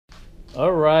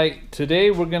All right,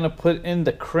 today we're gonna put in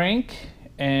the crank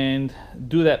and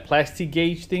do that plastic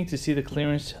gauge thing to see the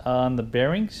clearance on the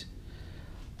bearings.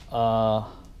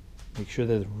 Make sure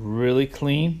that it's really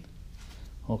clean.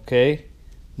 Okay,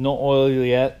 no oil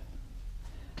yet.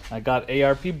 I got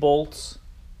ARP bolts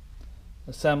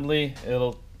assembly.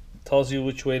 It'll tells you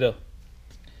which way to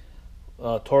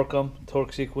torque them,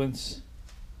 torque sequence.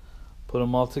 Put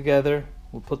them all together.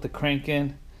 We'll put the crank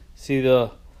in. See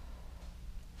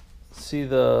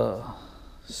the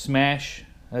smash,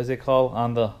 as they call,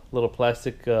 on the little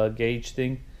plastic gauge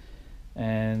thing,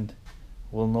 and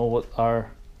we'll know what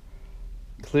our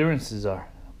clearances are.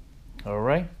 All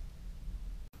right.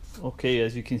 Okay,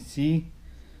 as you can see,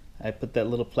 I put that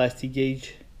little plastic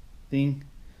gauge thing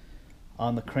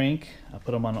on the crank. I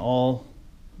put them on all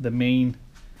the main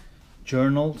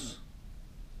journals,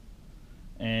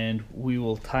 and we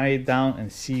will tie it down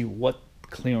and see what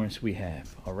clearance we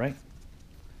have. All right.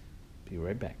 Be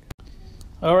right back.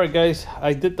 All right, guys,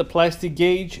 I did the plastic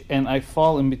gauge and I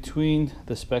fall in between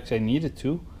the specs I needed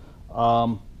to.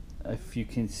 If you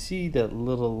can see that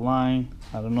little line,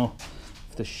 I don't know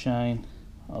if the shine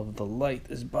of the light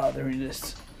is bothering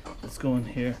this. Let's go in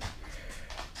here.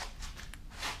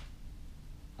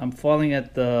 I'm falling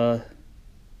at the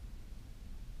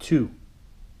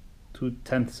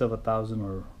 2/10 of a thousand,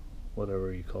 or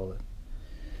whatever you call it.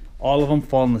 All of them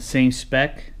fall in the same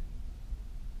spec.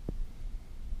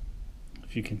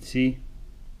 If you can see,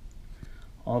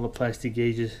 all the plastic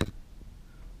gauges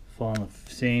fall in the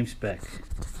same spec.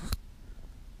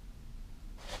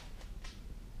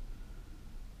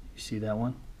 You see that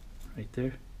one right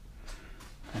there?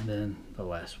 And then the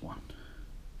last one.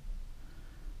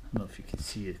 I don't know if you can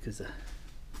see it because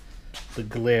the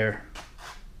glare.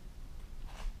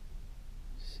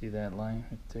 See that line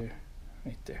right there?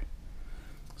 Right there.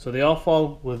 So they all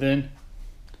fall within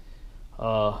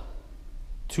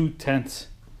 2/10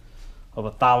 of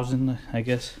a thousand, I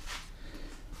guess.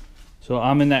 So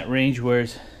I'm in that range where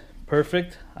it's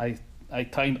perfect. I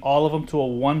tightened all of them to a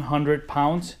 100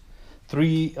 pounds,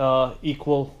 3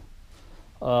 equal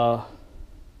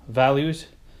values.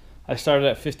 I started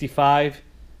at 55,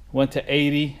 went to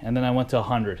 80, and then I went to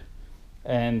 100,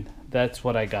 and that's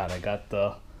what I got. I got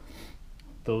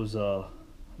those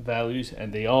values,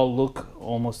 and they all look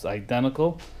almost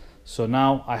identical. So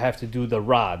now I have to do the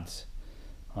rods.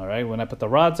 All right, when I put the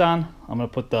rods on, I'm gonna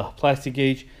put the plastic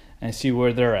gauge and see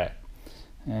where they're at.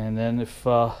 And then if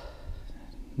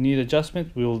need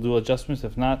adjustment, we will do adjustments.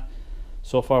 If not,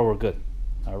 so far we're good.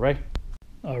 All right.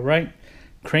 All right,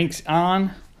 crank's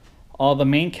on. All the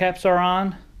main caps are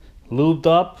on, lubed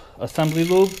up, assembly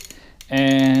lube,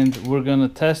 and we're gonna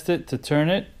test it to turn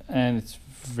it, and it's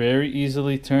very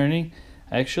easily turning.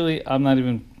 Actually, I'm not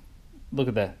even, look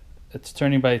at that. It's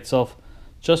turning by itself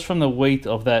just from the weight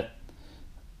of that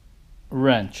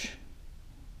wrench.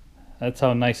 That's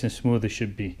how nice and smooth it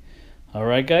should be. All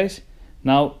right, guys,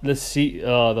 now let's see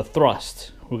the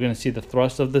thrust. We're gonna see the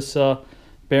thrust of this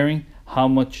bearing, how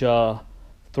much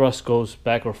thrust goes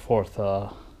back or forth.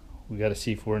 We got to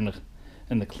see if we're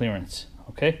in the clearance.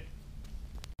 Okay.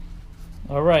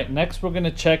 All right, next we're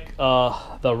gonna check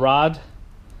the rod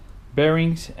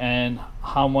bearings and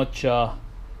how much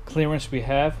clearance we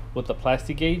have with the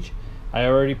plastic gauge. I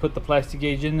already put the plastic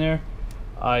gauge in there.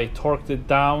 I torqued it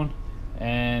down,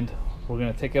 and we're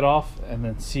gonna take it off and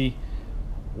then see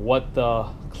what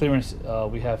the clearance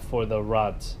we have for the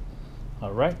rods.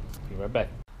 All right, be right back.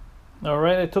 All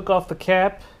right, I took off the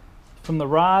cap from the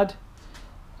rod.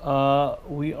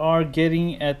 We are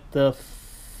getting at the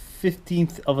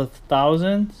 15th of a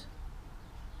thousand,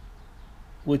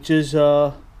 which is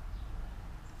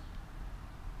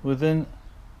within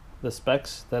the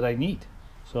specs that I need.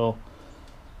 So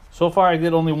far I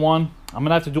did only one. I'm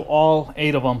gonna have to do all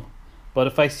 8 of them, but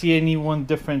if I see any one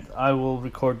different, I will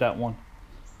record that one.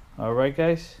 All right,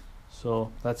 guys,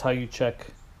 so that's how you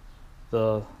check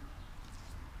the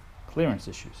clearance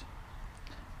issues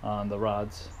on the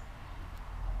rods.